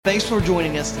Thanks for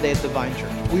joining us today at the Vine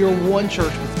Church. We are one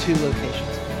church with two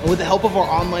locations, and with the help of our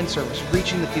online service,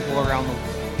 reaching the people around the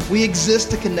world. We exist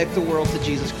to connect the world to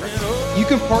Jesus Christ. You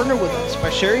can partner with us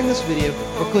by sharing this video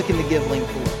or clicking the give link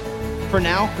below. For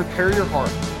now, prepare your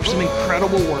heart for some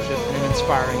incredible worship and an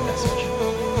inspiring message.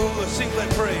 Sing,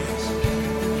 let praise.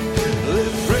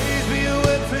 Let praise be a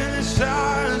weapon that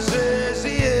silences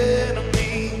the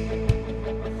enemy.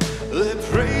 Let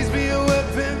praise be a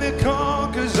weapon that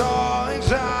conquers all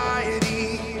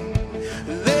anxiety.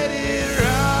 Let it rise.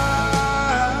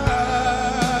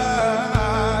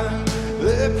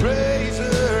 Let praise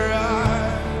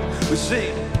arise. We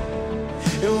sing.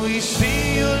 And we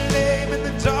see your name in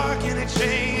the dark, and it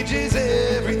changes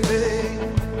everything.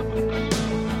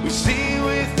 We see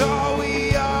with all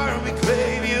we are, and we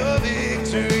claim your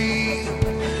victory.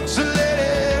 So let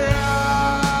it rise.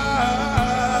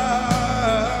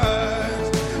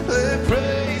 Let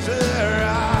praise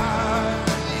arise.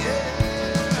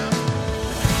 Yeah.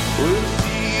 We'll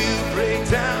see you break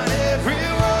down every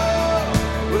wall.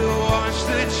 We'll watch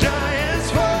the giants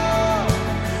fall.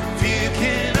 Fear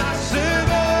cannot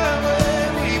survive when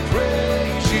we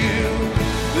praise you.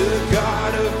 The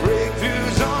God of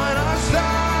breakthroughs on our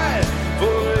side,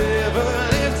 forever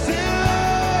lifted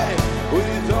high.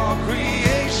 With all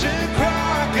creation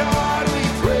cry, God, we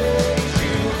praise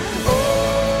you. Oh,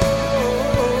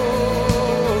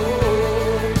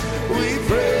 we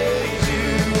praise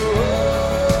you. Oh,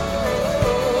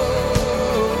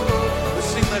 let's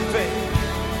sing, let faith.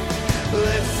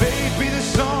 Let faith be the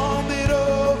song that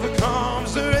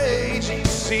overcomes the raging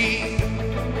sea.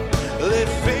 Let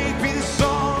faith be the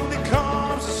song that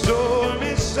calms the storm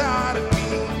inside of me.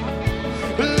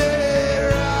 Let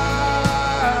it rise.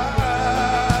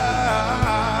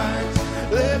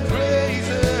 Let praise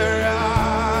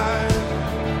arise.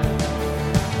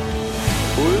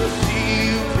 We'll see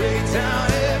you break down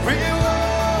every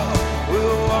wall.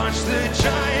 We'll watch the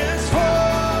giants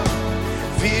fall.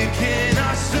 Fear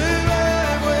cannot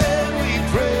survive when we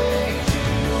praise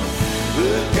you.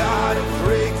 The God of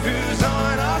breakthroughs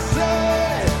on our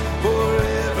side,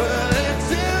 forever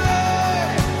lifted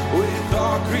high. With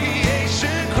all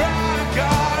creation cry,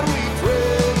 God, we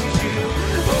praise you.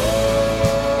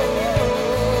 Oh,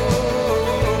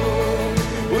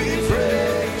 we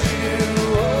praise you.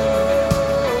 Oh,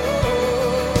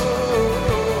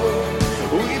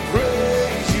 we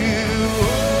praise you.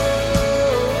 Oh,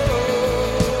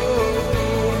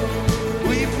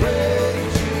 we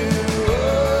praise you. Oh,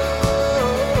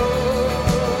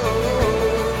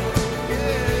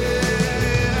 yeah.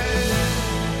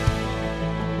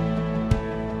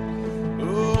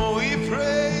 Oh, we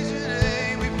praise your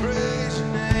name, we praise your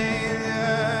name,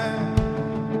 yeah.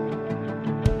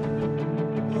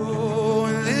 Oh,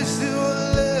 and this is what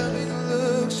living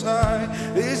looks like.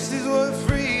 This is what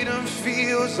freedom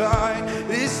feels like.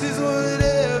 This is what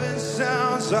heaven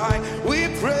sounds like. We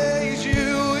praise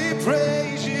you, we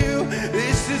praise you.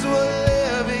 This is what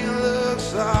living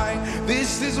looks like.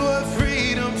 This is what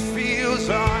freedom feels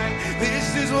like.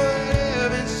 This is what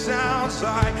heaven sounds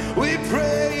like. We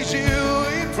praise you,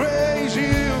 we praise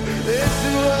you. This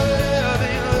is what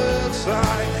living looks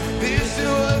like. This is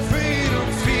what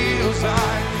freedom feels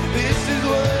like. This is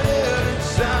what heaven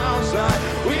sounds like.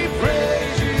 We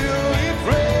praise you, we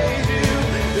praise you.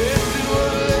 This is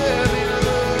what living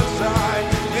looks like.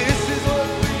 This is what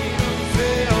freedom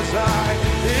feels like.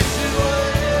 This is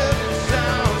what heaven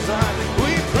sounds like.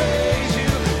 We praise you,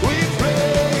 we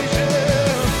praise you.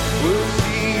 We'll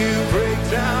see you break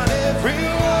down every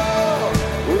wall.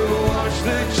 We'll watch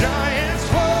the giants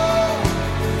fall.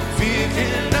 Fear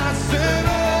cannot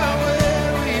survive when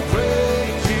we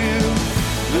praise you.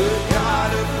 The God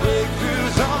of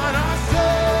breakthroughs on our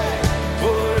side,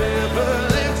 forever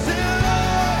lifted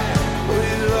high.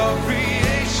 With all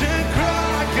creation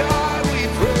cry, God, we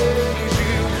praise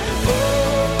you. Oh,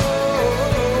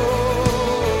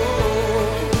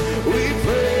 we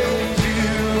praise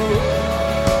you.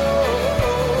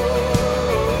 Oh,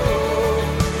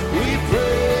 we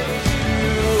praise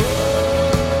you.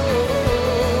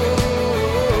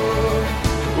 Oh,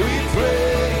 we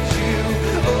praise you.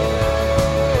 Oh,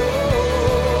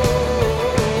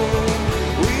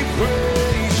 we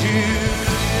praise you.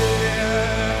 Yeah.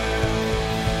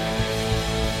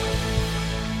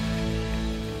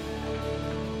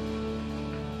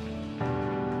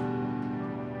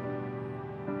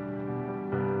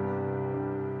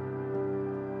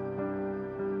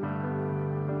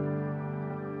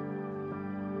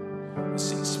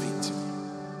 Sing, speak to me.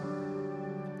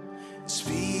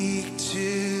 Speak to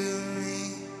me.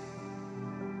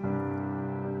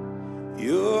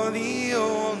 You're the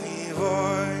only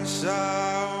voice I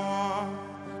want.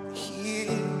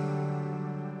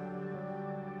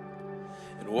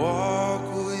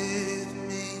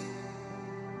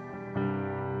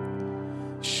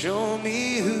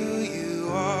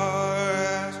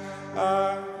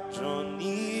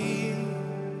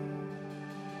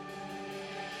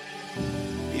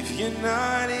 If you're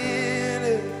not in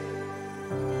it,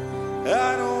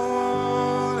 I don't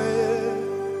want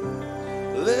it.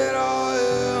 Let all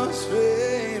else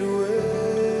fade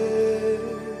away.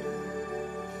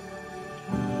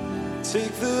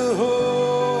 Take the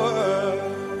whole world,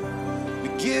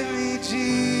 but give me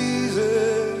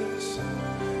Jesus.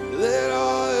 Let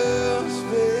all else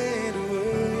fade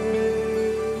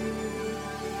away.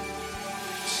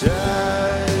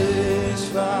 Satisfied.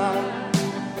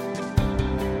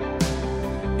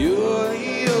 You're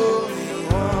the only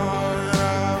one I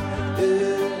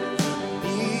ever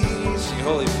need. Sing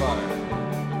Holy Fire.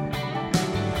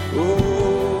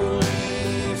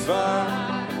 Holy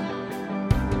fire.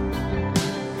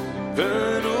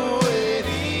 Burn away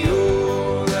the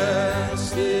old that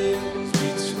stands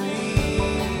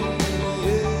between.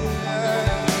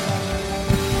 Yeah.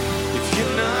 If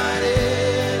you're not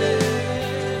in it,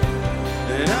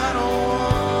 then I don't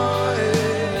want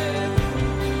it.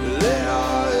 Let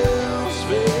all else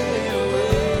fade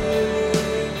away.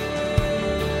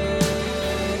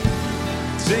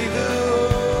 Take the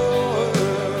whole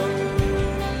world,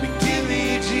 but give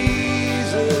me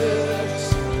Jesus.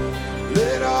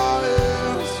 Let all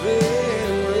else fade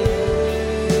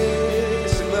away.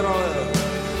 Sing, let all else.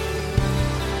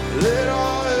 Let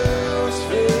all else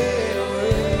fade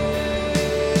away.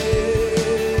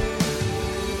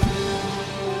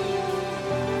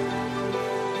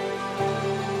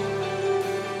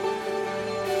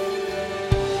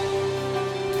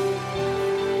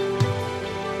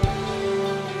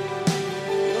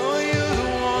 Oh, you're the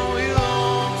one we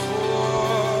long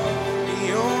for,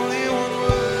 the only one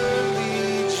worthy,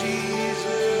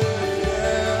 Jesus.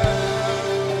 Yeah.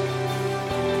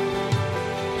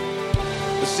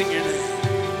 Let's sing your name.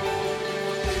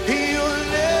 Your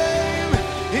name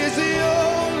is the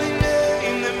only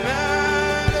name that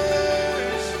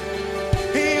matters.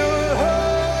 Your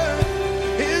heart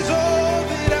is all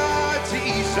that I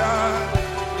desire.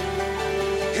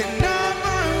 And not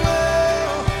my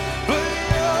will, but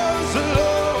yours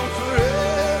alone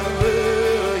forever.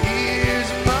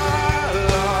 Here's my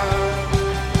life.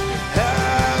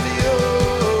 Have your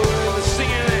way. Let's sing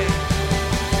your name.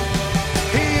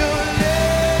 Your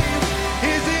name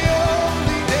is the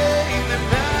only name that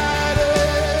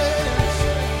matters.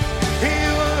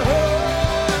 Your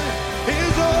heart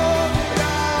is all that I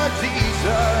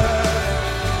desire.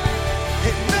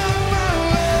 And not my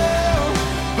will,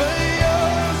 but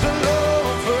yours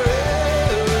alone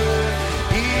forever.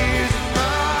 Here's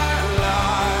my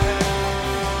life.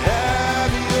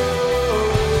 Have your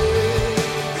way.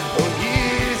 Oh,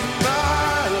 here's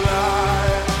my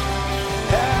life.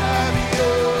 Have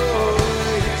your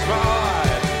way. Here's my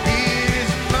life.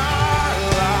 Here's my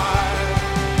life.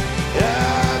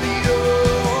 Have your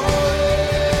way.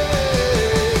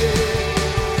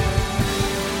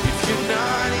 If you're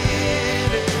not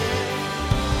in it,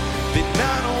 then I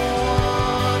don't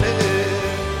want it.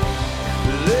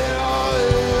 Let all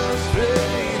else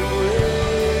fade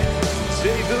away.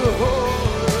 Take the whole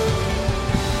world.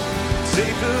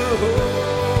 Take the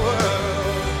whole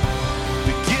world.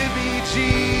 But give me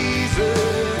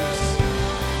Jesus.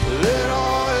 Let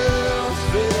all else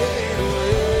fade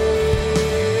away.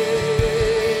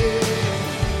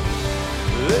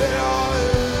 Let all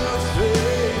else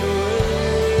fade away.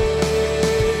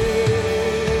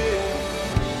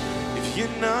 If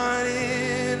you're not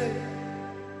in it,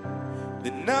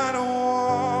 then I don't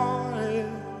want it.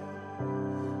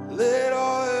 Let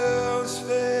all else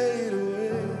fade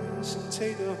away. So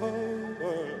take the whole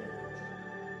world.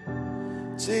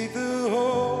 Take the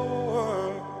whole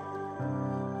world.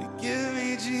 And give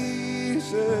me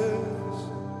Jesus.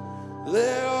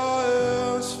 Let all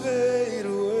else fade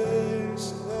away.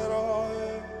 So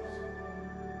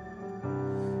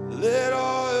let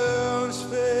all else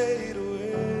fade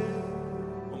away.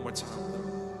 One more time.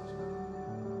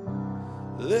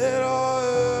 Let all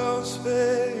else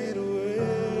fade away.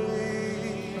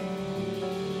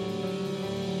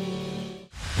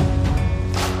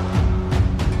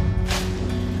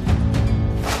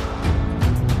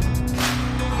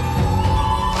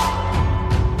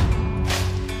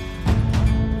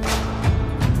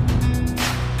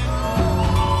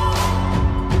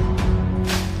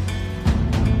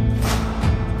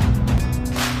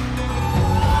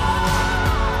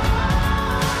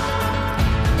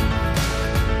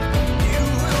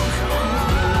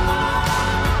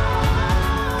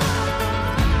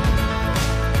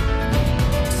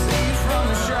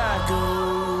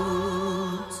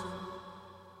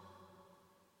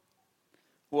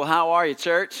 Well, how are you,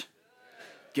 church?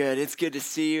 Good. It's good to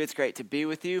see you. It's great to be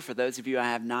with you. For those of you I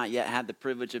have not yet had the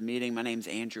privilege of meeting, my name's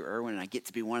Andrew Irwin, and I get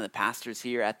to be one of the pastors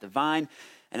here at the Vine.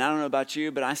 And I don't know about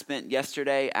you, but I spent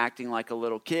yesterday acting like a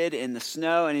little kid in the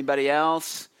snow. Anybody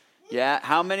else? Yeah.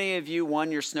 How many of you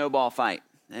won your snowball fight?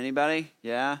 Anybody?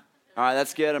 Yeah. All right,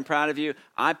 that's good. I'm proud of you.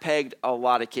 I pegged a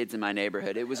lot of kids in my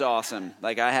neighborhood. It was awesome.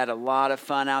 Like, I had a lot of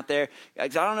fun out there. I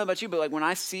don't know about you, but like when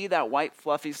I see that white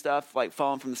fluffy stuff like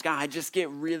falling from the sky, I just get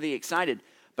really excited.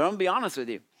 But I'm going to be honest with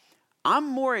you. I'm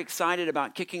more excited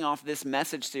about kicking off this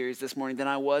message series this morning than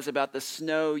I was about the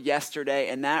snow yesterday,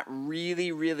 and that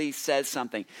really, really says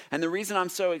something. And the reason I'm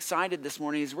so excited this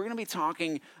morning is we're going to be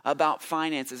talking about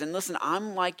finances. And listen,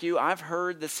 I'm like you. I've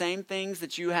heard the same things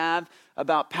that you have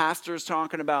about pastors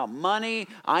talking about money.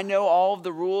 I know all of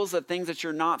the rules of things that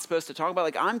you're not supposed to talk about.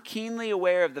 Like, I'm keenly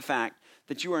aware of the fact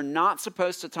that you are not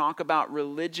supposed to talk about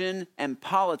religion and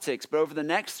politics. But over the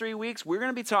next 3 weeks, we're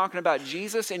going to be talking about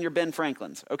Jesus and your Ben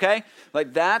Franklins, okay?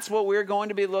 Like, that's what we're going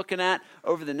to be looking at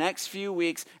over the next few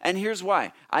weeks. And here's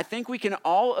why. I think we can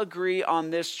all agree on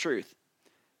this truth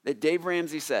that Dave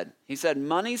Ramsey said. He said,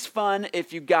 money's fun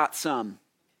if you got some.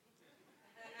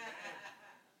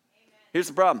 Here's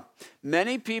the problem.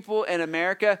 Many people in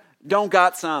America don't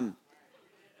got some.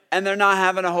 And they're not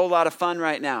having a whole lot of fun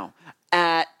right now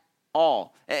at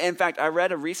all. In fact, I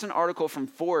read a recent article from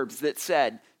Forbes that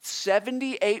said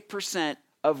 78%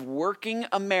 of working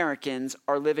Americans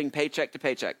are living paycheck to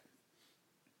paycheck.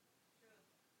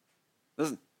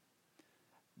 Listen,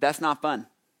 that's not fun.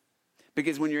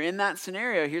 Because when you're in that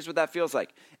scenario, here's what that feels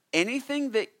like.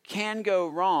 Anything that can go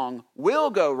wrong will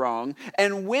go wrong.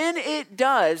 And when it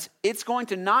does, it's going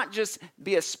to not just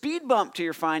be a speed bump to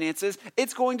your finances,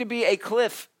 it's going to be a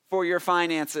cliff for your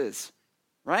finances,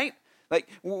 right? Like,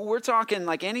 we're talking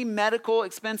like any medical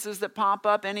expenses that pop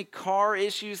up, any car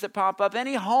issues that pop up,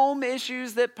 any home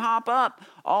issues that pop up,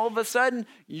 all of a sudden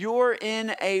you're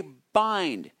in a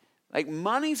bind. Like,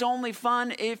 money's only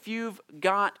fun if you've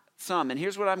got some. And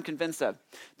here's what I'm convinced of.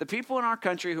 The people in our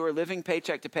country who are living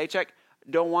paycheck to paycheck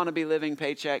don't want to be living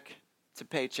paycheck to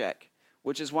paycheck,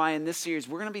 which is why in this series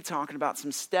we're going to be talking about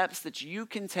some steps that you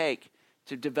can take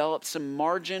to develop some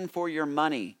margin for your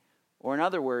money, or in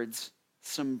other words,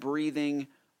 some breathing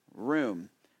room.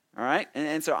 All right?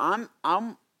 And so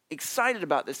I'm excited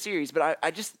about this series, but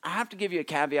I have to give you a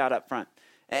caveat up front.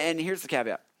 And here's the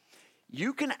caveat.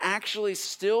 You can actually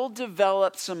still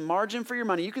develop some margin for your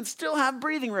money. You can still have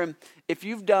breathing room if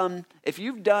you've done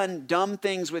dumb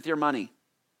things with your money.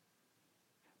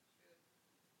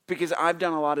 Because I've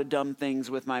done a lot of dumb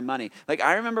things with my money. Like,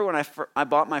 I remember when I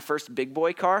bought my first big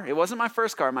boy car. It wasn't my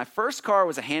first car. My first car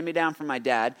was a hand-me-down from my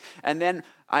dad. And then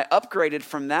I upgraded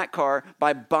from that car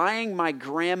by buying my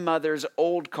grandmother's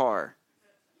old car.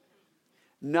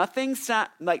 Nothing feels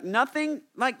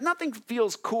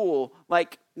cool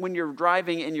like when you're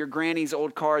driving in your granny's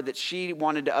old car that she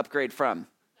wanted to upgrade from,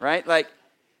 right? Like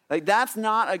that's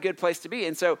not a good place to be.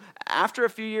 And so after a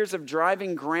few years of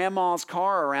driving grandma's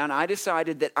car around, I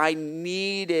decided that I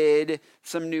needed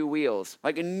some new wheels.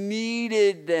 Like, I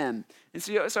needed them. And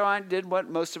so I did what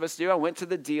most of us do. I went to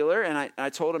the dealer and I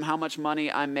told him how much money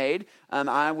I made.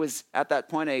 I was at that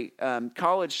point a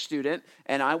college student,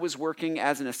 and I was working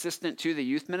as an assistant to the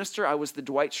youth minister. I was the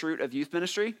Dwight Schrute of youth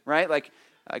ministry, right? Like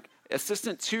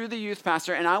assistant to the youth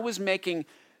pastor, and I was making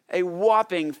a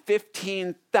whopping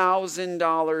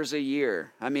 $15,000 a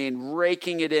year. I mean,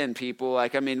 raking it in, people.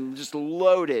 Just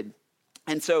loaded.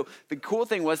 And so the cool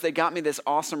thing was they got me this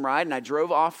awesome ride, and I drove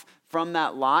off from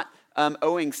that lot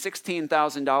owing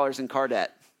 $16,000 in car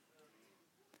debt.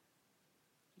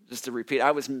 Just to repeat,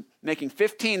 I was making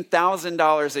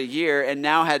 $15,000 a year and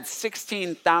now had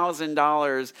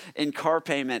 $16,000 in car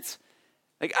payments.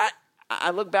 Like,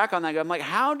 I look back on that, I'm like,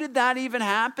 how did that even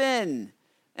happen?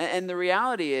 And the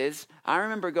reality is, I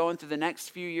remember going through the next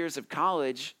few years of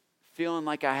college feeling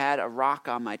like I had a rock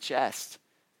on my chest,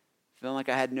 feeling like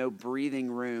I had no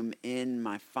breathing room in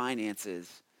my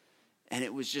finances. And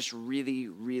it was just really,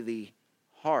 really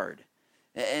hard.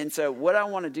 And so what I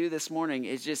want to do this morning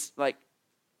is just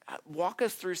walk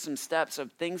us through some steps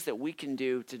of things that we can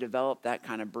do to develop that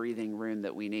kind of breathing room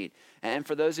that we need. And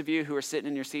for those of you who are sitting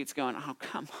in your seats going, oh,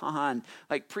 come on,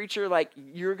 preacher,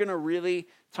 you're going to really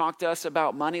talk to us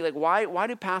about money? Why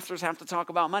do pastors have to talk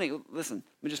about money? Listen,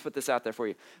 let me just put this out there for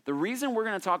you. The reason we're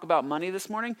going to talk about money this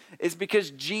morning is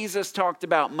because Jesus talked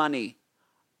about money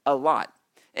a lot.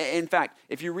 In fact,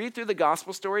 if you read through the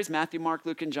gospel stories, Matthew, Mark,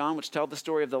 Luke, and John, which tell the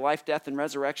story of the life, death, and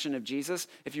resurrection of Jesus,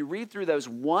 if you read through those,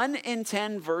 1 in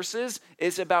 10 verses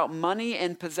is about money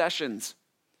and possessions.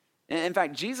 In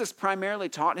fact, Jesus primarily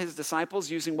taught his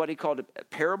disciples using what he called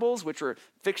parables, which were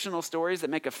fictional stories that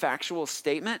make a factual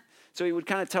statement. So he would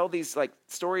kind of tell these like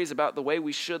stories about the way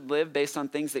we should live based on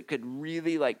things that could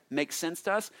really like make sense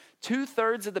to us.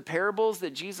 2/3 of the parables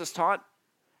that Jesus taught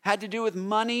had to do with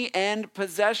money and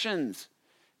possessions.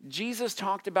 Jesus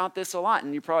talked about this a lot,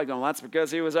 and you're probably going, well, that's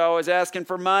because he was always asking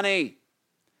for money.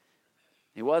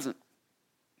 He wasn't.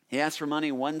 He asked for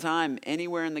money one time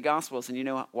anywhere in the Gospels, and you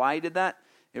know why he did that?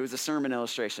 It was a sermon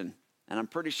illustration, and I'm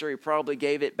pretty sure he probably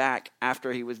gave it back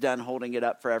after he was done holding it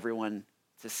up for everyone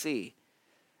to see.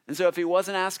 And so if he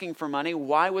wasn't asking for money,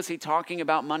 why was he talking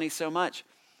about money so much?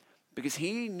 Because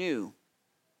he knew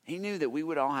that we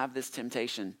would all have this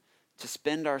temptation to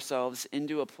spend ourselves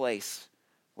into a place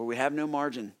where we have no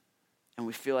margin and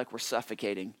we feel like we're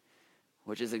suffocating,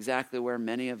 which is exactly where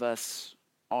many of us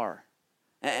are.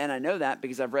 And I know that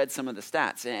because I've read some of the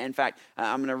stats. In fact,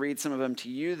 I'm going to read some of them to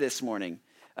you this morning.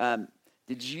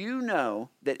 Did you know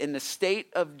that in the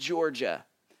state of Georgia,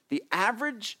 the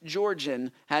average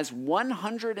Georgian has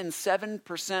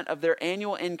 107% of their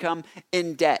annual income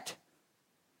in debt?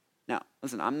 Now,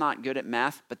 listen, I'm not good at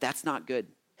math, but that's not good.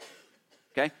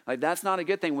 Okay? Like, that's not a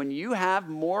good thing. When you have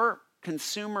more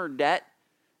consumer debt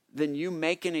than you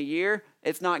make in a year,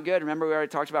 it's not good. Remember, we already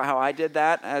talked about how I did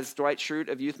that as Dwight Schrute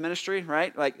of youth ministry,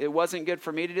 right? Like, it wasn't good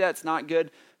for me to do that. It's not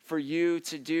good for you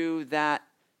to do that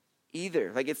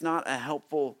either. Like, it's not a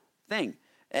helpful thing.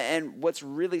 And what's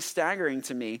really staggering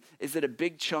to me is that a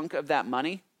big chunk of that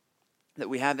money that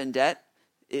we have in debt,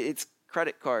 it's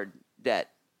credit card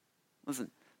debt.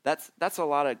 Listen, that's a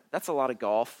lot of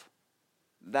golf.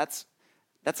 That's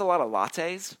a lot of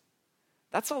lattes.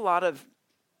 That's a lot of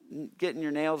getting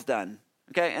your nails done.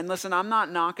 Okay, and listen, I'm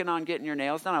not knocking on getting your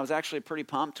nails done. I was actually pretty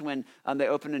pumped when they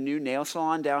opened a new nail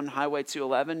salon down Highway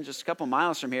 211, just a couple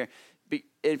miles from here.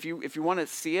 If you want to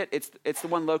see it, it's the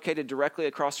one located directly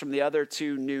across from the other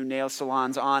two new nail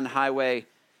salons on Highway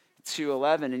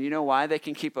 211. And you know why they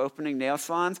can keep opening nail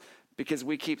salons? Because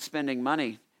we keep spending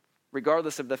money,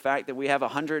 regardless of the fact that we have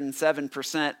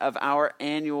 107% of our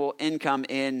annual income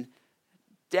in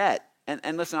debt.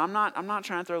 And listen, I'm not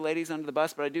trying to throw ladies under the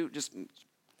bus, but I do, just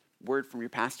word from your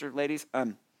pastor, ladies.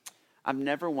 I've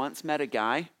never once met a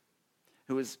guy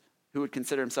who would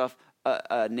consider himself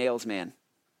a nails man.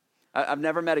 I've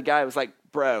never met a guy who was like,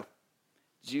 bro,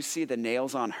 did you see the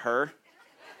nails on her?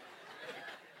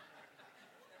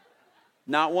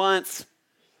 Not once.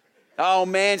 Oh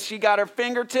man, she got her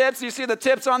fingertips. You see the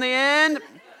tips on the end?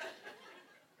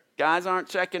 Guys aren't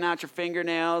checking out your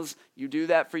fingernails. You do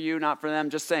that for you, not for them.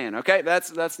 Just saying, okay?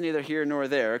 That's neither here nor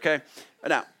there, okay?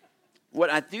 Now, what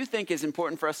I do think is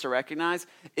important for us to recognize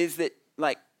is that,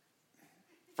 like,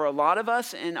 for a lot of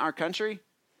us in our country,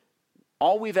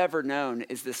 all we've ever known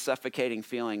is this suffocating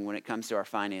feeling when it comes to our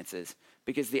finances,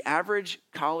 because the average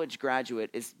college graduate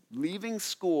is leaving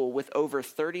school with over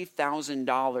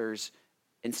 $30,000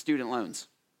 in student loans.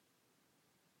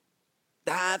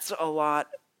 That's a lot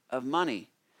of money.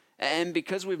 And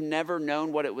because we've never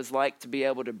known what it was like to be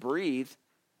able to breathe,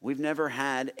 we've never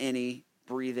had any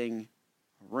breathing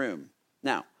room.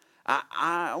 Now,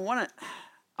 I want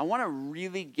to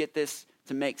really get this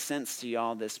to make sense to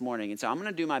y'all this morning. And so I'm going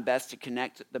to do my best to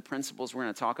connect the principles we're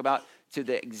going to talk about to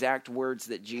the exact words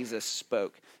that Jesus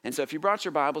spoke. And so if you brought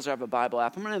your Bibles or have a Bible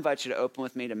app, I'm going to invite you to open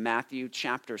with me to Matthew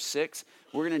chapter 6.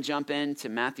 We're going to jump into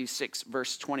Matthew 6,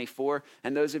 verse 24.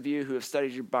 And those of you who have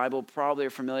studied your Bible probably are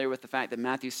familiar with the fact that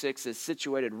Matthew 6 is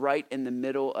situated right in the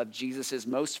middle of Jesus'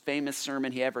 most famous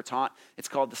sermon he ever taught. It's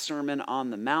called the Sermon on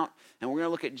the Mount. And we're going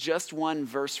to look at just one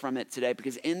verse from it today,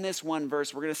 because in this one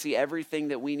verse, we're going to see everything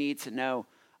that we need to know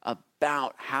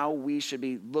about how we should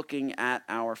be looking at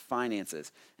our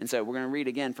finances. And so we're going to read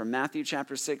again from Matthew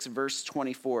chapter 6, verse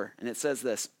 24. And it says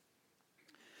this: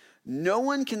 "No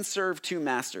one can serve two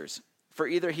masters, for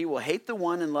either he will hate the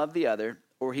one and love the other,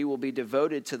 or he will be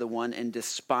devoted to the one and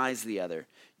despise the other.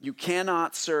 You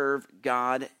cannot serve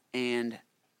God and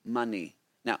money."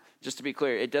 Now, just to be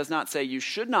clear, it does not say you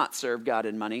should not serve God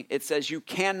and money. It says you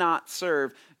cannot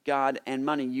serve God and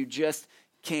money. You just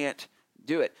can't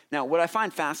do it. Now, what I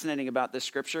find fascinating about this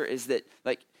scripture is that,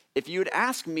 like, if you had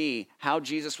asked me how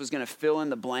Jesus was going to fill in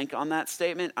the blank on that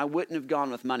statement, I wouldn't have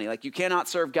gone with money. Like, you cannot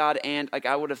serve God and, like,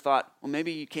 I would have thought, well,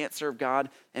 maybe you can't serve God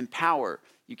and power.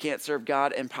 You can't serve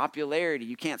God and popularity.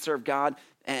 You can't serve God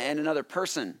and another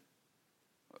person.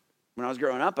 When I was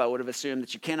growing up, I would have assumed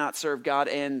that you cannot serve God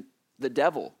and the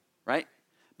devil, right?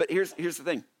 But here's the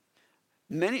thing.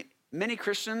 Many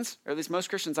Christians, or at least most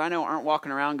Christians I know, aren't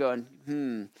walking around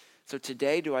going, so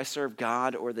today do I serve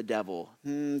God or the devil?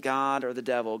 God or the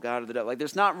devil, God or the devil. Like,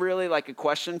 there's not really like a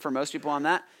question for most people on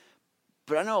that.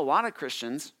 But I know a lot of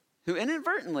Christians who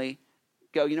inadvertently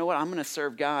go, you know what, I'm going to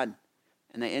serve God.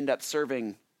 And they end up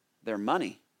serving their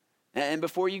money. And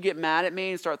before you get mad at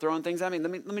me and start throwing things at me,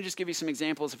 let me just give you some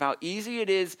examples of how easy it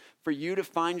is for you to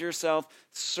find yourself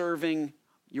serving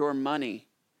your money.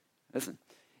 Listen,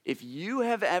 if you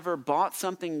have ever bought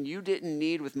something you didn't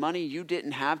need with money you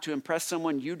didn't have to impress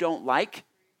someone you don't like,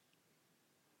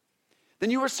 then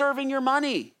you were serving your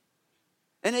money.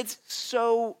 And it's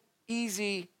so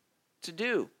easy to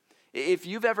do. If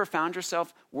you've ever found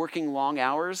yourself working long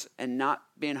hours and not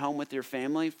being home with your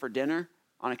family for dinner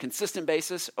on a consistent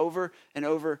basis over and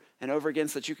over and over again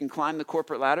so that you can climb the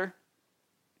corporate ladder,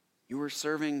 you were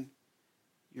serving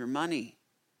your money.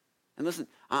 And listen,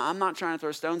 I'm not trying to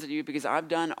throw stones at you because I've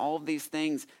done all of these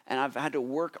things and I've had to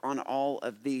work on all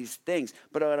of these things.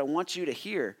 But what I want you to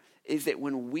hear is that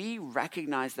when we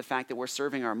recognize the fact that we're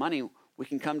serving our money, we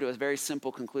can come to a very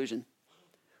simple conclusion.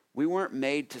 We weren't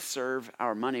made to serve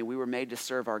our money. We were made to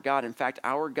serve our God. In fact,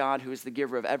 our God, who is the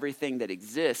giver of everything that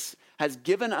exists, has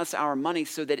given us our money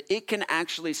so that it can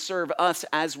actually serve us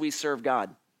as we serve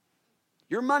God.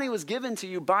 Your money was given to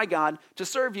you by God to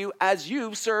serve you as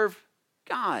you serve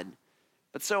God.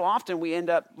 But so often we end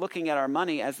up looking at our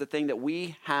money as the thing that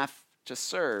we have to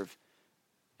serve,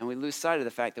 and we lose sight of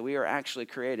the fact that we are actually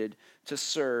created to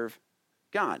serve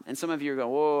God. And some of you are going,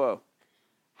 whoa.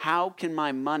 How can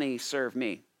my money serve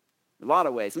me? A lot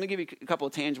of ways. Let me give you a couple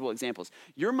of tangible examples.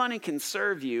 Your money can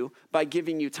serve you by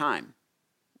giving you time.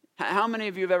 How many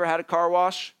of you have ever had a car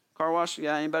wash? Car wash?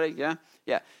 Yeah, anybody? Yeah?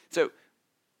 Yeah. So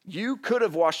you could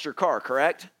have washed your car,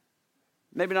 correct?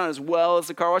 Maybe not as well as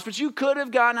the car wash, but you could have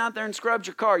gotten out there and scrubbed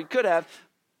your car. You could have,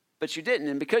 but you didn't.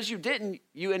 And because you didn't,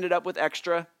 you ended up with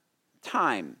extra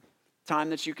time.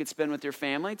 Time that you could spend with your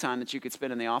family, time that you could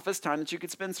spend in the office, time that you could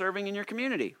spend serving in your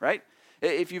community, right?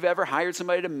 If you've ever hired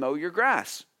somebody to mow your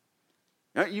grass,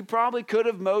 you probably could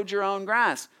have mowed your own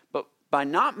grass, but by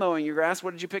not mowing your grass,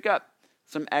 what did you pick up?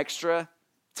 Some extra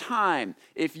time.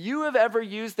 If you have ever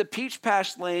used the Peach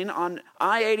Pass lane on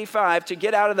I-85 to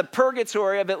get out of the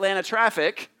purgatory of Atlanta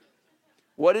traffic,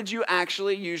 what did you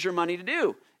actually use your money to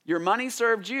do? Your money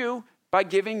served you by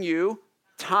giving you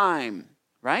time,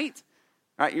 right?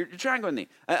 All right, you're trying to go with me.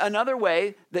 Another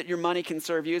way that your money can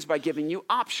serve you is by giving you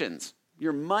options.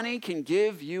 Your money can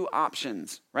give you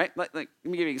options, right? Let me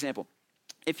give you an example.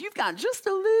 If you've got just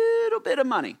a little bit of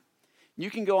money,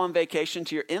 you can go on vacation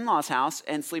to your in-laws' house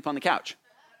and sleep on the couch,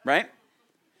 right?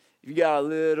 If you got a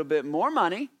little bit more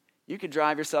money, you could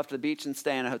drive yourself to the beach and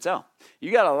stay in a hotel.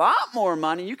 You got a lot more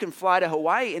money, you can fly to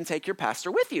Hawaii and take your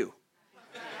pastor with you.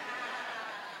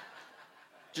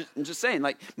 I'm just saying,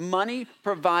 like, money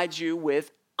provides you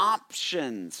with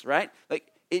options, right?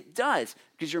 Like, it does,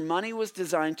 because your money was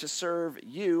designed to serve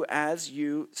you as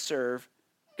you serve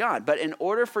God. But in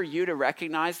order for you to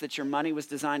recognize that your money was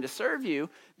designed to serve you,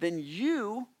 then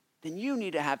you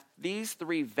need to have these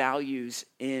three values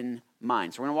in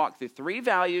mind. So we're going to walk through three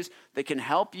values that can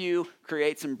help you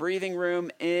create some breathing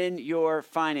room in your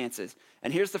finances.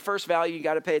 And here's the first value you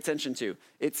got to pay attention to.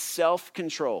 It's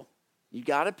self-control. You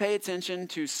got to pay attention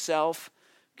to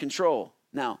self-control.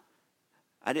 Now,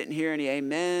 I didn't hear any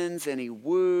amens, any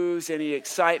woos, any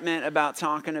excitement about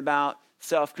talking about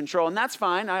self-control. And that's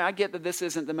fine. I get that this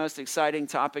isn't the most exciting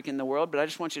topic in the world, but I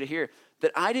just want you to hear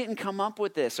that I didn't come up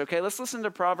with this, okay? Let's listen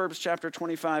to Proverbs chapter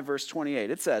 25, verse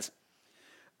 28. It says,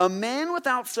 "A man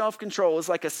without self-control is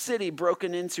like a city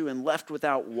broken into and left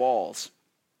without walls."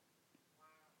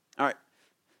 All right.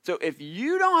 So if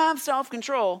you don't have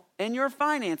self-control in your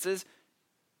finances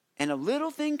and a little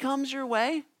thing comes your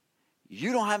way,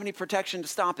 you don't have any protection to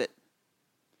stop it.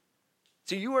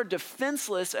 So you are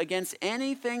defenseless against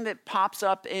anything that pops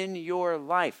up in your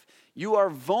life. You are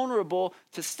vulnerable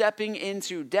to stepping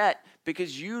into debt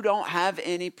because you don't have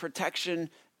any protection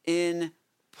in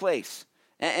place.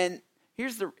 And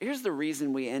here's the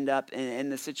reason we end up in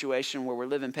the situation where we're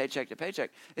living paycheck to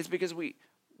paycheck. It's because we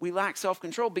lack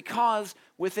self-control, because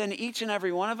within each and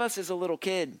every one of us is a little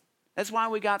kid. That's why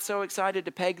we got so excited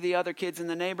to peg the other kids in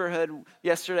the neighborhood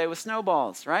yesterday with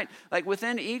snowballs, right? Like,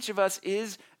 within each of us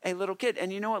is a little kid.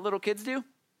 And you know what little kids do?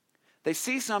 They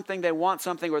see something, they want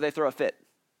something, or they throw a fit,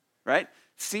 right?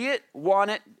 See it,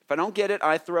 want it. If I don't get it,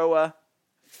 I throw a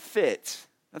fit.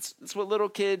 That's what little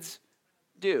kids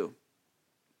do.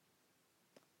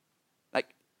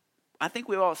 Like, I think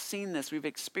we've all seen this. We've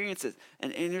experienced it.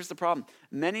 And here's the problem.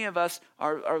 Many of us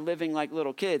are living like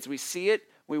little kids. We see it,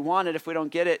 we want it. If we don't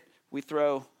get it, we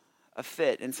throw a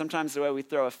fit. And sometimes the way we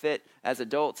throw a fit as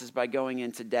adults is by going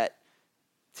into debt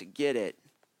to get it.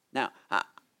 Now,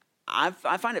 I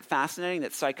find it fascinating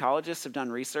that psychologists have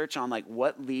done research on, like,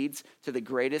 what leads to the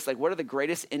greatest, like, what are the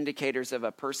greatest indicators of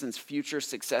a person's future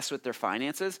success with their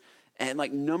finances? And,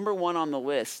 like, number one on the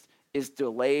list is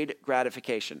delayed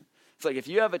gratification. It's like if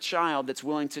you have a child that's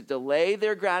willing to delay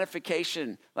their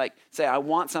gratification, like say, I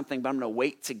want something, but I'm going to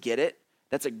wait to get it,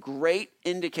 that's a great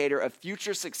indicator of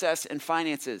future success in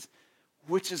finances,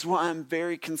 which is why I'm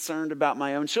very concerned about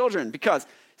my own children. Because,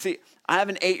 see, I have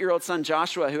an 8-year-old son,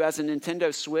 Joshua, who has a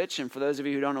Nintendo Switch. And for those of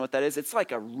you who don't know what that is, it's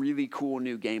like a really cool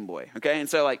new Game Boy, okay? And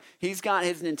so, like, he's got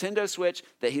his Nintendo Switch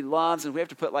that he loves, and we have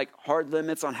to put, like, hard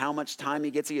limits on how much time he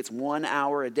gets. He gets 1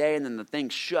 hour a day, and then the thing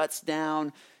shuts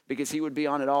down because he would be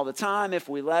on it all the time if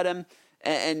we let him.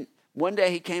 And one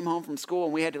day he came home from school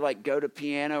and we had to like go to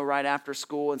piano right after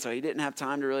school. And so he didn't have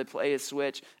time to really play his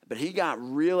Switch. But he got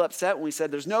real upset when we said,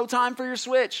 there's no time for your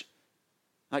Switch.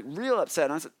 Like real upset.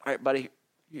 And I said, all right, buddy,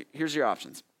 here's your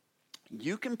options.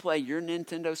 You can play your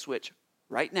Nintendo Switch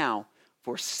right now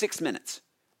for 6 minutes.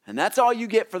 And that's all you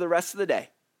get for the rest of the day.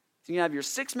 So you can have your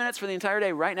 6 minutes for the entire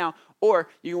day right now. Or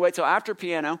you can wait till after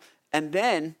piano and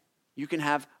then you can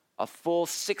have a full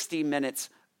 60 minutes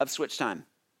of Switch time.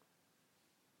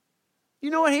 You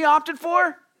know what he opted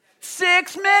for?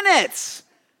 6 minutes.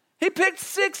 He picked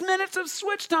 6 minutes of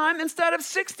Switch time instead of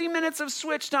 60 minutes of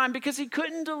Switch time because he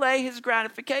couldn't delay his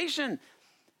gratification.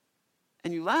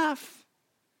 And you laugh,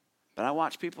 but I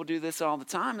watch people do this all the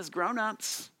time as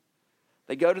grown-ups.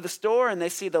 They go to the store and they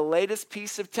see the latest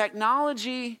piece of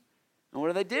technology. And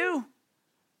what do?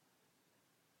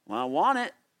 Well, I want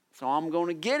it, so I'm going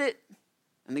to get it.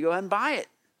 And they go ahead and buy it.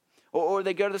 Or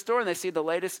they go to the store and they see the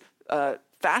latest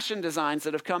fashion designs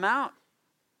that have come out.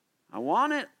 I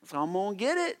want it, so I'm going to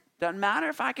get it. Doesn't matter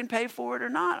if I can pay for it or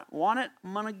not. I want it,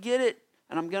 I'm going to get it.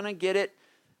 And I'm going to get it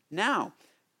now.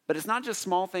 But it's not just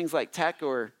small things like tech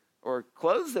or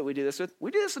clothes that we do this with.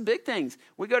 We do this with big things.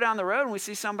 We go down the road and we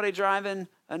see somebody driving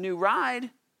a new ride.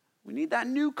 We need that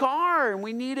new car and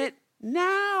we need it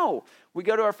now. We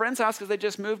go to our friend's house because they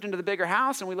just moved into the bigger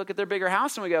house and we look at their bigger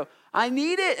house and we go, I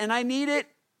need it and I need it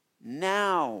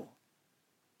now.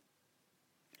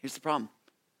 Here's the problem.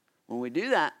 When we do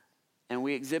that and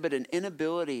we exhibit an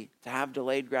inability to have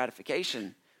delayed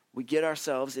gratification, we get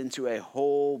ourselves into a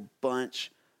whole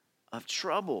bunch of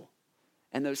trouble.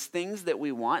 And those things that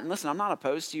we want, and listen, I'm not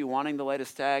opposed to you wanting the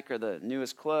latest tech or the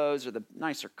newest clothes or the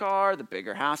nicer car, the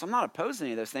bigger house. I'm not opposed to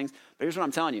any of those things. But here's what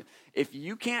I'm telling you. If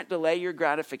you can't delay your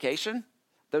gratification,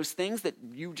 those things that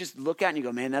you just look at and you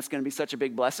go, man, that's going to be such a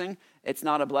big blessing. It's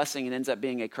not a blessing. It ends up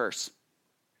being a curse.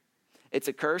 It's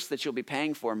a curse that you'll be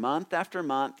paying for month after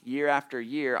month, year after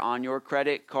year on your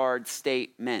credit card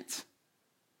statement.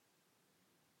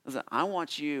 Listen, I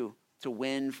want you to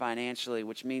win financially,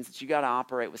 which means that you got to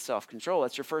operate with self-control.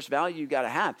 That's your first value you got to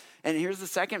have. And here's the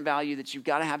second value that you've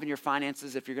got to have in your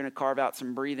finances if you're going to carve out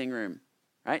some breathing room,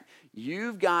 right?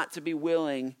 You've got to be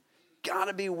willing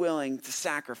to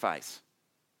sacrifice.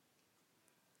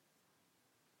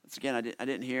 Once again, I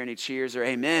didn't hear any cheers or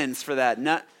amens for that.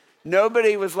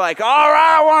 Nobody was like, all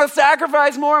right, I want to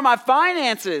sacrifice more of my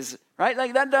finances, right?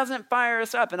 Like that doesn't fire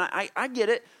us up. And I get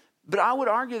it. But I would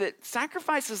argue that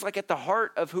sacrifice is like at the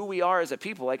heart of who we are as a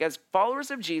people. Like as followers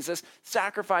of Jesus,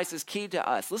 sacrifice is key to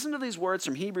us. Listen to these words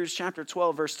from Hebrews chapter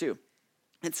 12, verse 2.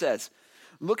 It says,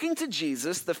 looking to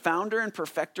Jesus, the founder and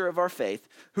perfecter of our faith,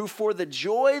 who for the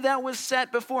joy that was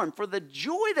set before him,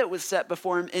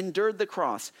 endured the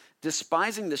cross,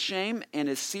 despising the shame, and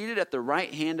is seated at the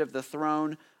right hand of the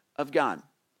throne of God.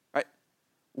 Right?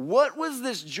 What was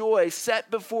this joy set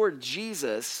before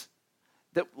Jesus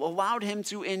that allowed him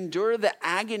to endure the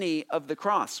agony of the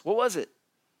cross? What was it?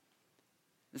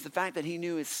 It's the fact that he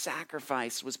knew his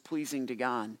sacrifice was pleasing to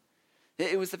God.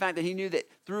 It was the fact that he knew that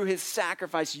through his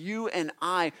sacrifice, you and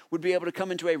I would be able to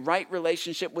come into a right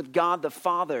relationship with God the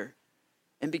Father.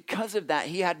 And because of that,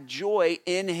 he had joy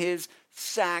in his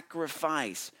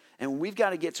sacrifice. And we've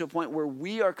got to get to a point where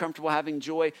we are comfortable having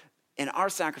joy in our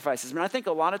sacrifices. I mean, I think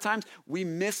a lot of times we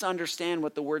misunderstand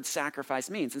what the word sacrifice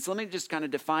means. And so let me just kind of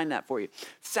define that for you.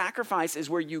 Sacrifice is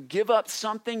where you give up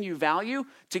something you value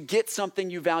to get something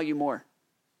you value more.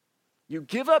 You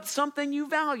give up something you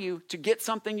value to get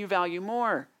something you value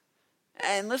more.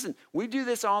 And listen, we do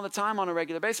this all the time on a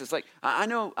regular basis. Like I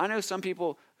know some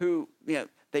people who,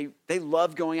 they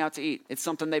love going out to eat. It's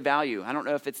something they value. I don't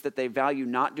know if it's that they value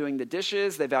not doing the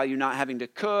dishes, they value not having to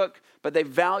cook, but they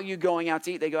value going out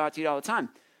to eat. They go out to eat all the time.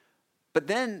 But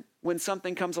then when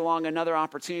something comes along, another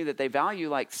opportunity that they value,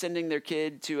 like sending their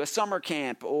kid to a summer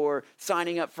camp or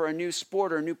signing up for a new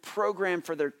sport or a new program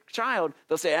for their child,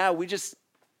 they'll say,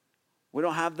 we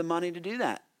don't have the money to do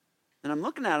that. And I'm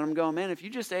looking at them going, man, if you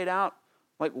just ate out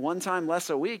like one time less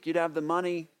a week, you'd have the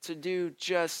money to do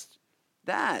just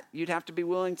that. You'd have to be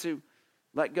willing to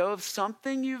let go of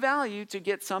something you value to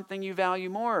get something you value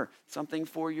more, something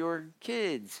for your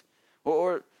kids.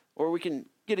 Or we can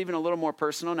get even a little more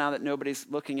personal now that nobody's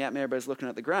looking at me, everybody's looking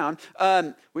at the ground.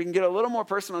 We can get a little more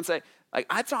personal and say, like,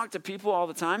 I talk to people all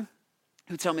the time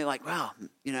who tell me like, wow,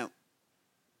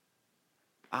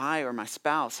 I or my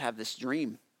spouse have this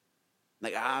dream.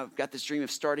 Like, I've got this dream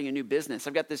of starting a new business.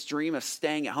 I've got this dream of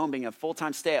staying at home, being a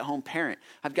full-time stay-at-home parent.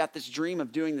 I've got this dream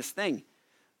of doing this thing,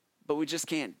 but we just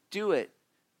can't do it.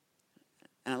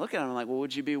 And I look at them and I'm like, well,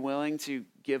 would you be willing to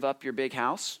give up your big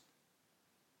house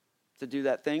to do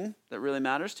that thing that really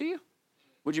matters to you?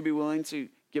 Would you be willing to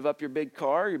give up your big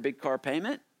car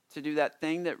payment to do that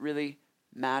thing that really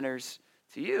matters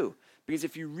to you? Because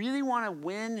if you really want to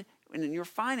win in your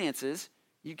finances,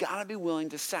 you got to be willing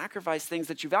to sacrifice things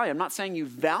that you value. I'm not saying you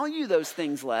value those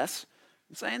things less.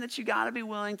 I'm saying that you got to be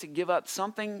willing to give up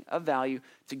something of value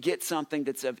to get something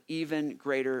that's of even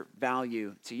greater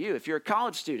value to you. If you're a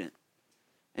college student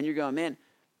and you're going, man,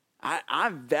 I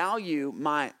value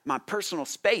my personal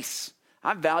space.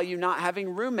 I value not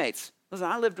having roommates. Listen,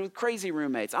 I lived with crazy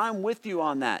roommates. I'm with you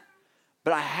on that.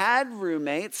 But I had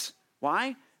roommates.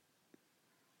 Why?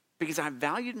 Because I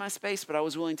valued my space, but I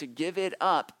was willing to give it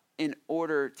up in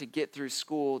order to get through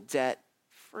school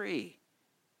debt-free.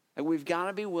 And we've got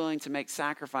to be willing to make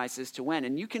sacrifices to win.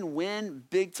 And you can win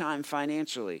big time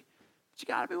financially, but you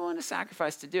got to be willing to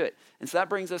sacrifice to do it. And so that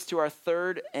brings us to our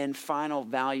third and final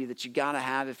value that you got to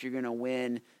have if you're going to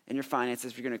win in your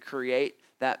finances, if you're going to create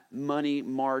that money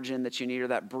margin that you need or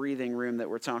that breathing room that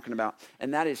we're talking about.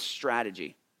 And that is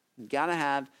strategy. You got to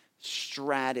have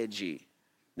strategy.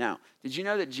 Now, did you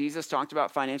know that Jesus talked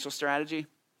about financial strategy?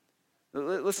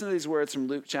 Listen to these words from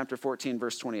Luke chapter 14,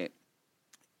 verse 28.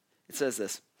 It says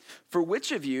this, "For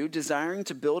which of you, desiring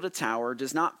to build a tower,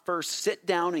 does not first sit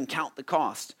down and count the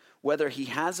cost, whether he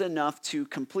has enough to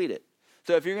complete it?"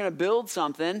 So if you're going to build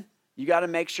something, you got to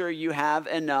make sure you have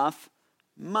enough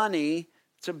money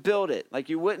to build it. Like,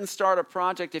 you wouldn't start a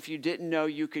project if you didn't know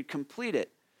you could complete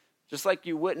it. Just like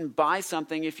you wouldn't buy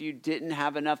something if you didn't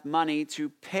have enough money to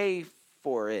pay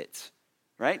for it.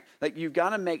 Right? Like, you've got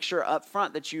to make sure up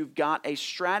front that you've got a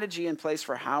strategy in place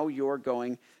for how you're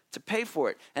going to pay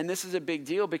for it. And this is a big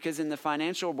deal because in the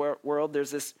financial world, there's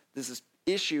this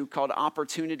issue called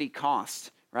opportunity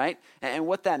cost, right? And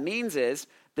what that means is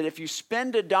that if you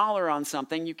spend $1 on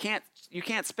something, you can't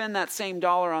spend that same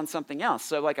dollar on something else.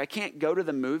 So, like, I can't go to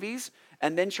the movies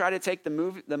and then try to take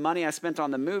the money I spent on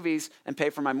the movies and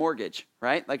pay for my mortgage,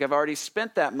 right? Like, I've already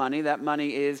spent that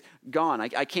money is gone.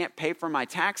 I can't pay for my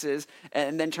taxes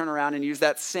and then turn around and use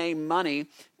that same money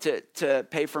to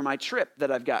pay for my trip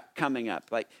that I've got coming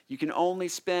up. Like, you can only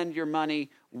spend your money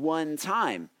one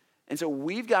time. And so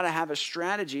we've got to have a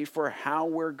strategy for how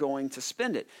we're going to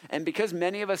spend it. And because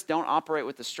many of us don't operate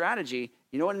with the strategy,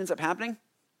 you know what ends up happening?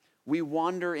 We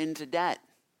wander into debt.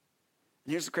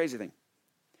 And here's the crazy thing.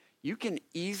 You can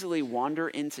easily wander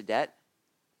into debt,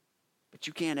 but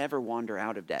you can't ever wander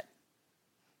out of debt.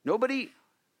 Nobody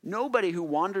who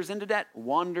wanders into debt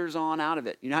wanders on out of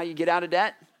it. You know how you get out of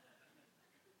debt?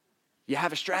 You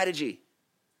have a strategy.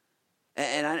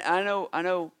 And I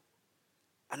know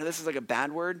this is like a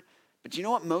bad word, but you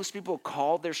know what most people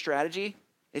call their strategy?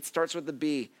 It starts with the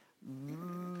B.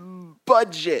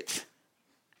 Budget.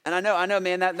 And I know,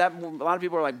 man, that a lot of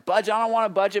people are like, budget, I don't want a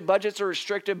budget. Budgets are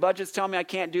restricted. Budgets tell me I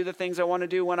can't do the things I want to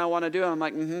do when I want to do them. I'm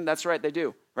like, that's right, they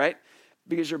do, right?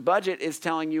 Because your budget is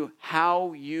telling you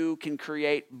how you can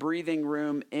create breathing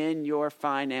room in your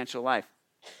financial life.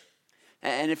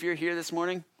 And if you're here this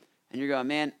morning and you're going,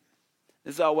 man,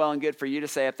 this is all well and good for you to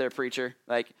say up there, preacher.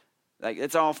 Like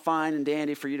it's all fine and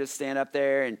dandy for you to stand up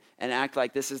there and act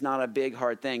like this is not a big,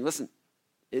 hard thing. Listen,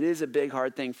 it is a big,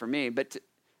 hard thing for me, but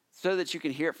so that you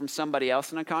can hear it from somebody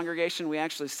else in a congregation, we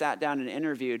actually sat down and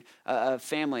interviewed a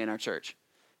family in our church.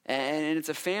 And it's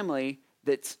a family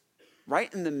that's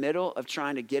right in the middle of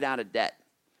trying to get out of debt.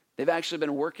 They've actually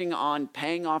been working on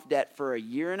paying off debt for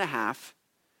 1.5 years,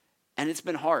 and it's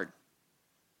been hard.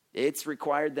 It's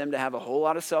required them to have a whole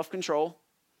lot of self-control,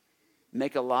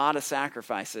 make a lot of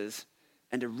sacrifices,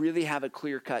 and to really have a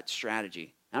clear-cut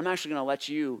strategy. I'm actually going to let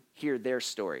you hear their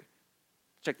story.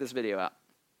 Check this video out.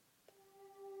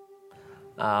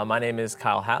 My name is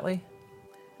Kyle Hatley.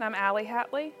 And I'm Allie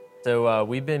Hatley. So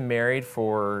we've been married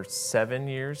for 7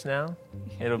 years now.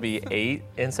 It'll be 8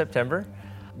 in September.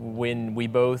 When we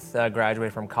both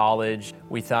graduated from college,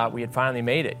 we thought we had finally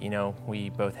made it. You know, we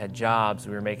both had jobs,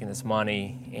 we were making this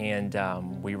money, and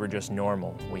we were just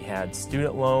normal. We had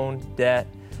student loan debt.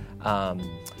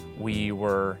 We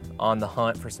were on the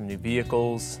hunt for some new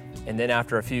vehicles. And then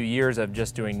after a few years of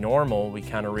just doing normal, we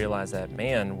kind of realized that,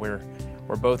 man, we're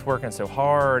both working so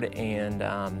hard, and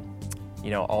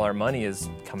all our money is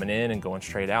coming in and going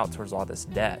straight out towards all this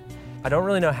debt. I don't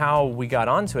really know how we got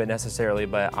onto it necessarily,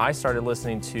 but I started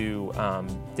listening to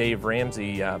Dave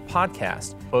Ramsey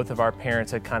podcast. Both of our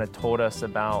parents had kind of told us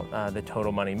about the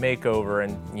Total Money Makeover,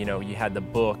 and you had the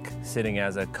book sitting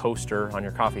as a coaster on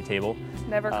your coffee table.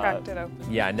 Never cracked it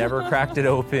open. Yeah, never cracked it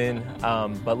open.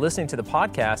 But listening to the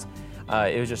podcast,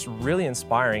 it was just really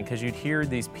inspiring because you'd hear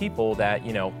these people that,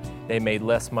 they made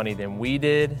less money than we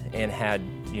did and had,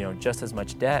 just as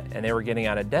much debt, and they were getting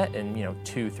out of debt in,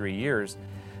 2-3 years.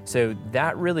 So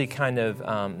that really kind of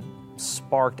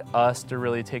sparked us to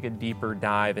really take a deeper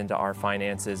dive into our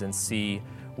finances and see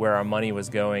where our money was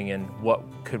going and what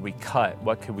could we cut,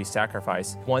 what could we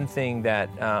sacrifice. One thing that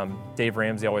Dave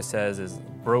Ramsey always says is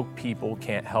broke people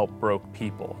can't help broke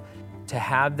people. To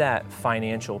have that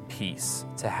financial peace,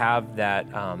 to have that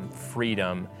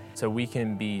freedom so we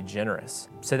can be generous.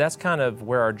 So that's kind of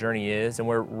where our journey is, and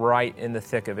we're right in the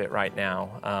thick of it right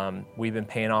now. We've been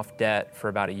paying off debt for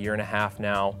about 1.5 years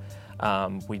now.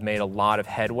 We've made a lot of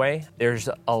headway. There's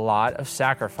a lot of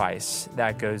sacrifice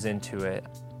that goes into it.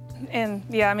 And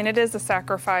yeah, it is a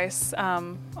sacrifice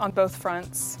on both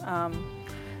fronts.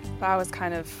 I was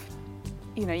kind of,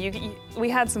 we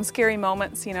had some scary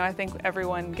moments. I think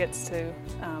everyone gets to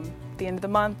the end of the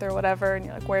month or whatever, and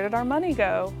you're like, where did our money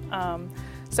go?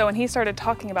 So when he started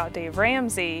talking about Dave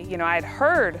Ramsey, I'd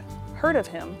heard of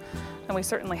him, and we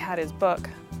certainly had his book.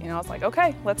 I was like,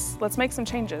 okay, let's make some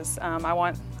changes. I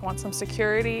want some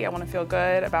security. I want to feel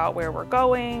good about where we're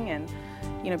going,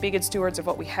 and be good stewards of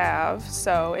what we have.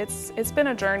 So it's been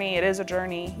a journey. It is a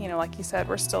journey. Like you said,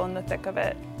 we're still in the thick of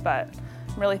it, but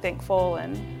I'm really thankful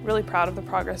and really proud of the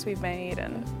progress we've made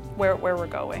and where we're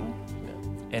going.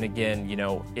 And again,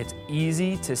 it's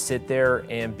easy to sit there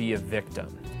and be a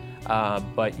victim.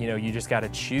 But you just got to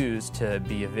choose to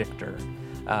be a victor.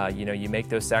 You make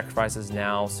those sacrifices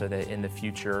now so that in the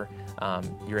future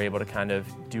you're able to kind of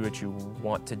do what you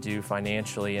want to do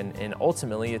financially, and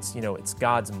ultimately it's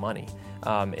God's money,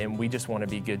 and we just want to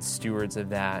be good stewards of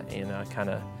that and kind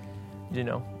of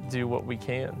do what we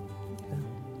can.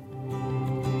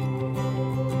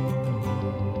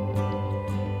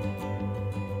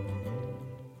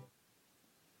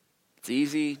 It's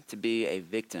easy to be a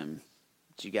victim,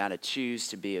 but you got to choose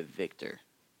to be a victor.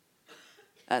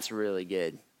 That's really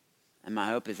good. And my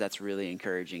hope is that's really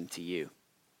encouraging to you.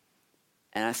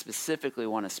 And I specifically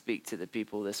want to speak to the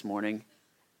people this morning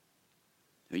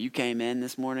who you came in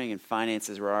this morning and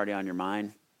finances were already on your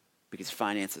mind because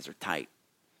finances are tight.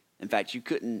 In fact, you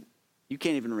can't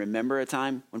even remember a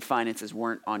time when finances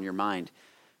weren't on your mind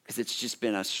because it's just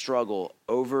been a struggle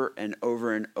over and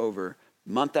over and over,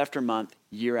 month after month,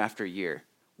 year after year.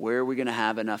 Where are we going to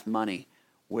have enough money?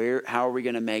 How are we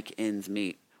going to make ends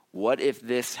meet? What if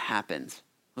this happens?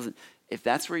 Listen, if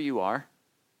that's where you are,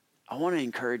 I want to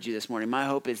encourage you this morning. My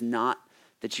hope is not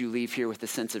that you leave here with a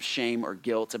sense of shame or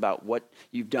guilt about what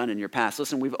you've done in your past.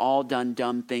 Listen, we've all done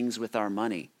dumb things with our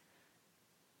money.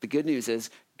 The good news is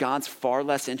God's far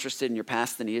less interested in your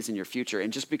past than he is in your future.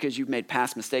 And just because you've made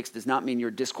past mistakes does not mean you're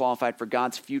disqualified for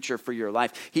God's future for your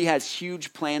life. He has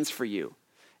huge plans for you.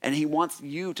 And he wants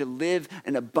you to live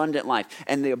an abundant life.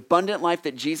 And the abundant life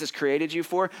that Jesus created you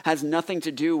for has nothing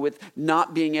to do with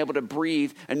not being able to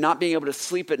breathe and not being able to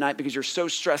sleep at night because you're so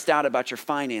stressed out about your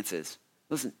finances.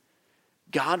 Listen,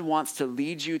 God wants to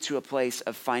lead you to a place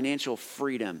of financial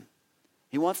freedom.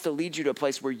 He wants to lead you to a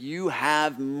place where you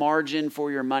have margin for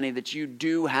your money, that you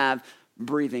do have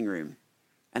breathing room.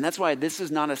 And that's why this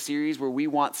is not a series where we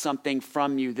want something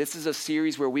from you. This is a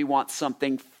series where we want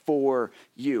something for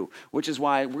you, which is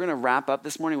why we're going to wrap up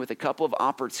this morning with a couple of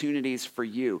opportunities for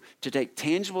you to take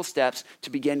tangible steps to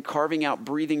begin carving out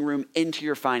breathing room into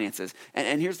your finances.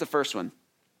 And here's the first one.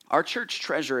 Our church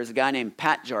treasurer is a guy named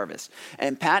Pat Jarvis.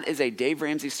 And Pat is a Dave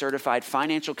Ramsey certified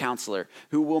financial counselor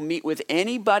who will meet with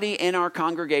anybody in our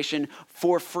congregation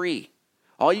for free.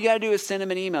 All you got to do is send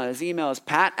him an email. His email is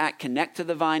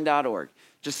pat@connecttothevine.org.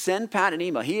 Just send Pat an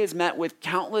email. He has met with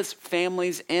countless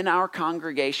families in our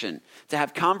congregation to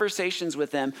have conversations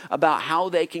with them about how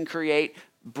they can create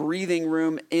breathing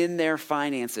room in their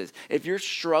finances. If you're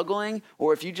struggling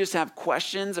or if you just have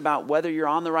questions about whether you're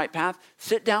on the right path,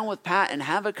 sit down with Pat and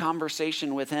have a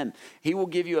conversation with him. He will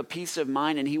give you a peace of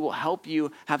mind and he will help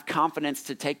you have confidence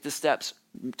to take the steps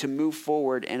to move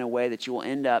forward in a way that you will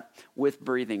end up with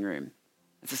breathing room.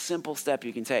 It's a simple step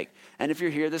you can take. And if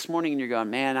you're here this morning and you're going,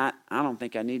 man, I don't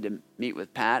think I need to meet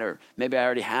with Pat, or maybe I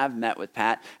already have met with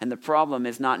Pat, and the problem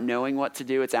is not knowing what to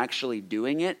do, it's actually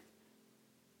doing it.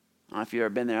 I don't know if you've ever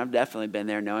been there. I've definitely been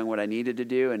there, knowing what I needed to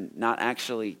do and not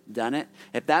actually done it.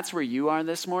 If that's where you are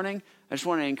this morning, I just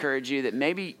want to encourage you that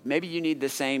maybe you need the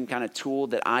same kind of tool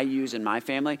that I use in my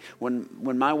family. When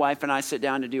my wife and I sit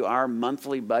down to do our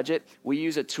monthly budget, we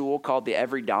use a tool called the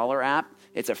Every Dollar app.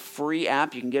 It's a free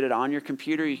app. You can get it on your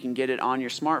computer. You can get it on your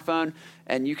smartphone.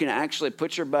 And you can actually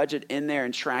put your budget in there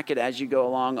and track it as you go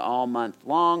along all month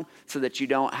long so that you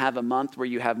don't have a month where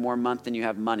you have more month than you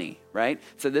have money, right?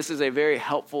 So this is a very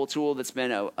helpful tool that's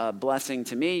been a blessing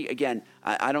to me. Again,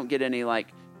 I don't get any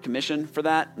commission for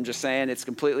that. I'm just saying it's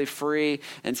completely free.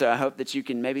 And so I hope that you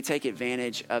can maybe take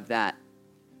advantage of that.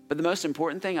 But the most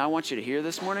important thing I want you to hear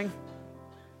this morning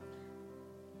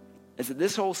is that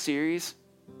this whole series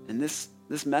and this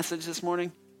message this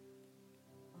morning,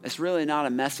 it's really not a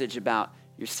message about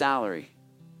your salary.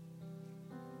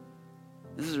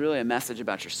 This is really a message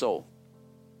about your soul.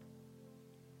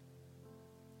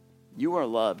 You are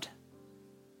loved.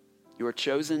 You are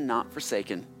chosen, not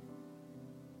forsaken.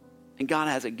 And God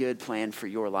has a good plan for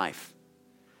your life.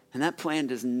 And that plan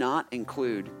does not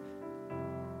include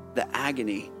the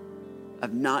agony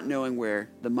of not knowing where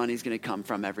the money's going to come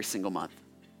from every single month.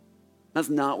 That's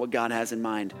not what God has in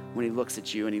mind when he looks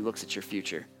at you and he looks at your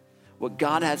future. What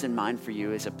God has in mind for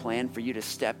you is a plan for you to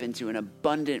step into an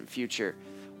abundant future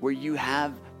where you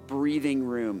have breathing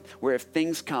room, where if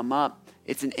things come up,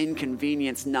 it's an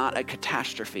inconvenience, not a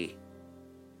catastrophe.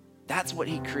 That's what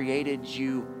he created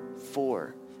you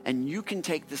for. And you can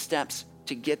take the steps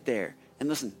to get there. And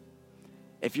listen,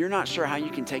 if you're not sure how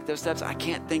you can take those steps, I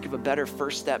can't think of a better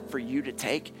first step for you to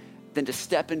take than to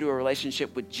step into a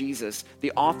relationship with Jesus,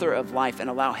 the author of life, and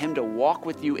allow him to walk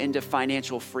with you into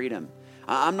financial freedom.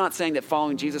 I'm not saying that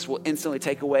following Jesus will instantly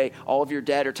take away all of your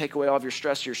debt or take away all of your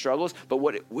stress, your struggles, but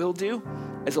what it will do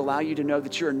is allow you to know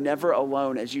that you're never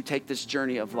alone as you take this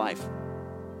journey of life.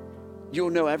 You'll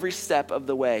know every step of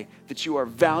the way that you are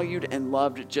valued and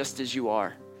loved just as you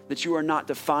are, that you are not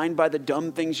defined by the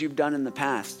dumb things you've done in the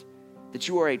past, that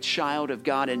you are a child of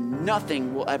God and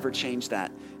nothing will ever change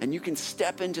that. And you can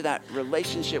step into that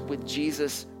relationship with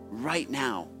Jesus right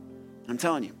now. I'm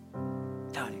telling you,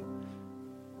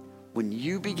 when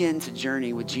you begin to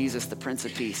journey with Jesus, the Prince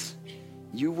of Peace,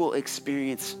 you will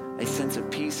experience a sense of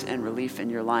peace and relief in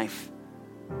your life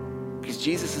because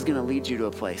Jesus is going to lead you to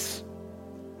a place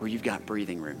where you've got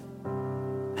breathing room.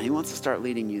 And he wants to start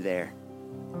leading you there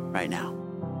right now.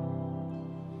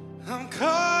 I'm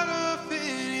caught up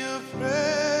in your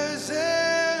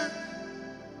presence.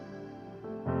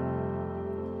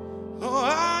 Oh,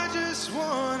 I just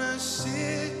want to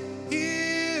sit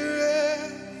here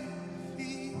at your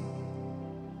feet.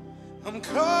 I'm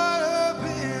caught up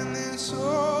in this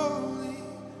holy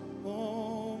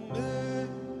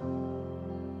moment.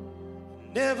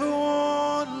 Never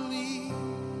want to leave.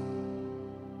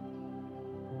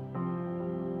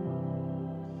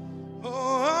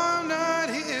 Oh, I'm not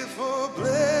here for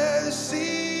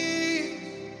blessings.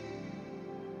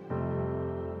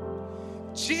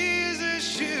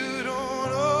 Jesus, you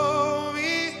don't owe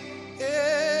me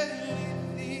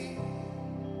anything.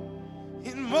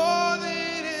 And more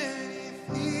than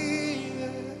anything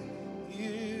that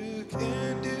you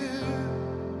can do,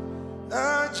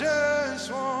 I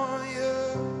just want you.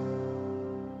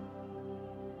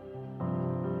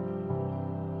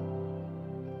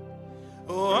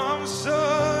 Oh, I'm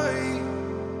sorry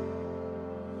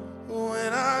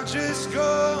when I've just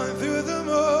gone through the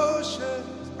motions.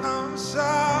 I'm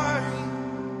sorry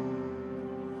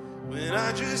when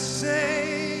I just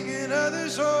sang in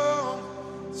others' home.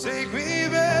 Take me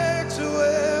back to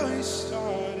where we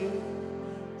started.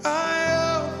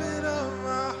 I open up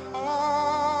my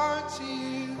heart to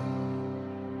you.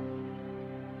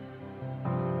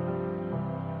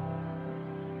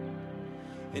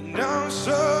 And I'm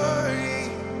sorry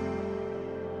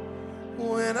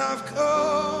when I've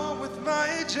come with my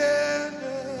agenda.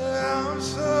 I'm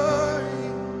sorry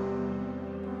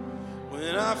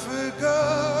when I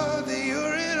forgot that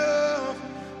you're enough.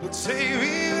 But take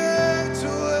me back to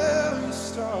where we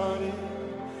started.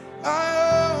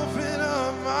 I open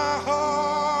up my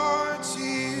heart to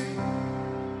you.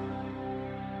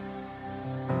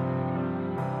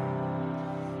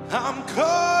 I'm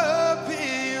caught up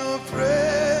in your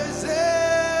presence.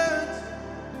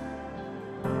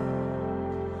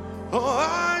 Oh,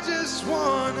 I just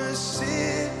want to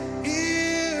sit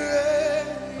here at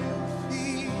your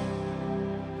feet.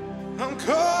 I'm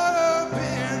caught up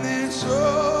in this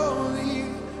holy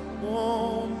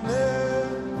moment.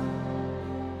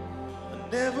 I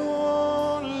never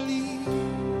want to leave.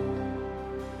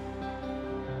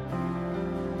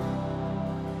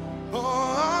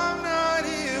 Oh, I'm not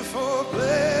here for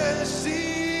blessings,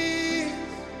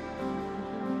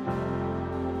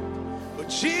 but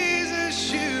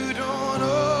Jesus, you don't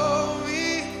owe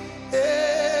me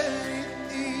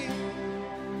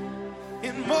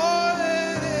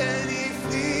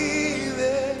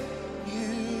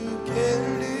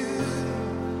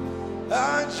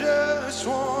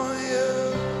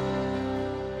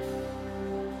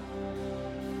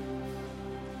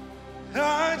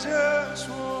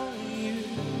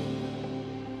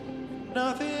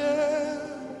nothing else,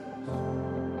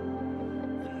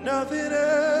 nothing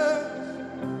else,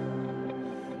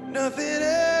 nothing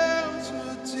else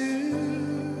will do.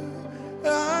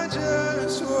 I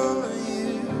just want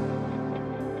you,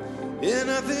 and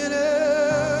nothing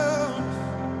else,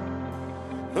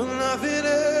 nothing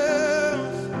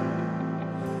else,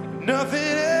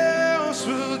 nothing else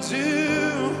will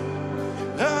do.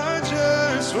 I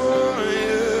just want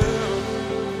you,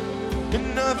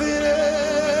 and nothing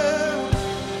else,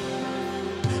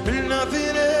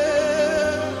 nothing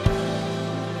else,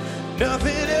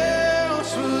 nothing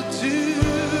else will do.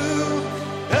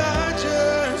 I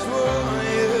just want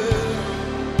you,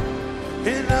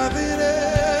 and nothing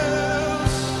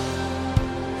else,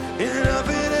 and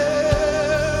nothing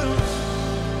else,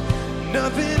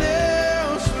 nothing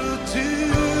else will do.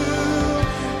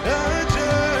 I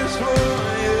just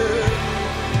want you,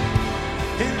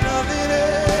 and nothing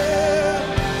else,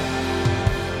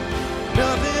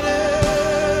 nothing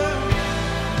else,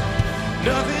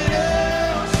 nothing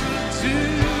else will do.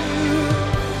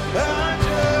 I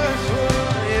just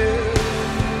want you,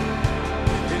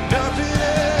 and nothing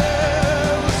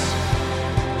else,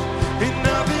 and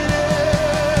nothing else,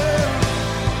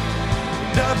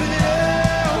 nothing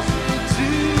else will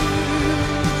do.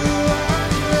 I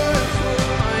just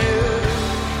want you,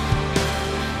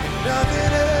 and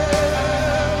nothing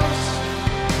else,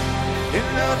 and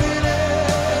nothing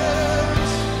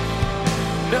else,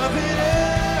 nothing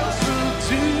else will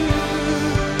do.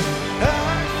 I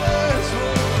just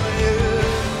want you,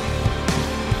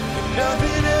 and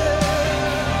nothing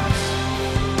else,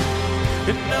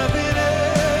 and nothing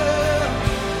else,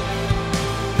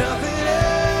 nothing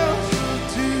else will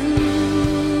do.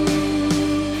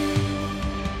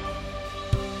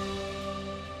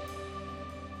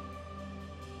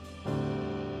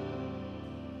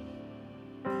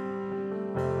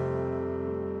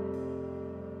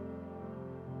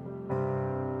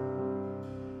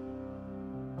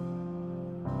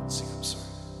 Sing, I'm sorry.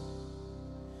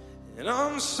 And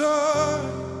I'm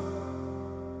sorry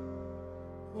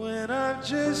when I've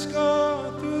just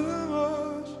gone through the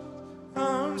motions.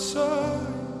 I'm sorry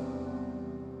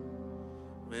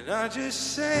when I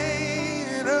just sang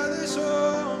another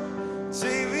song.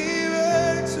 Take me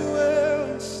back to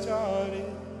where it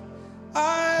started.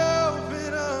 I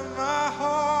open up my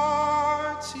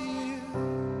heart to you.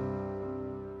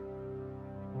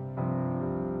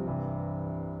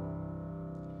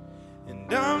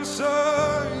 And I'm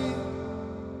sorry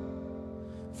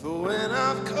for when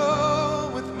I've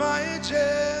come with my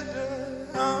agenda.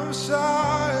 I'm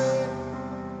sorry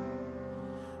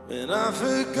when I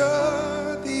forgot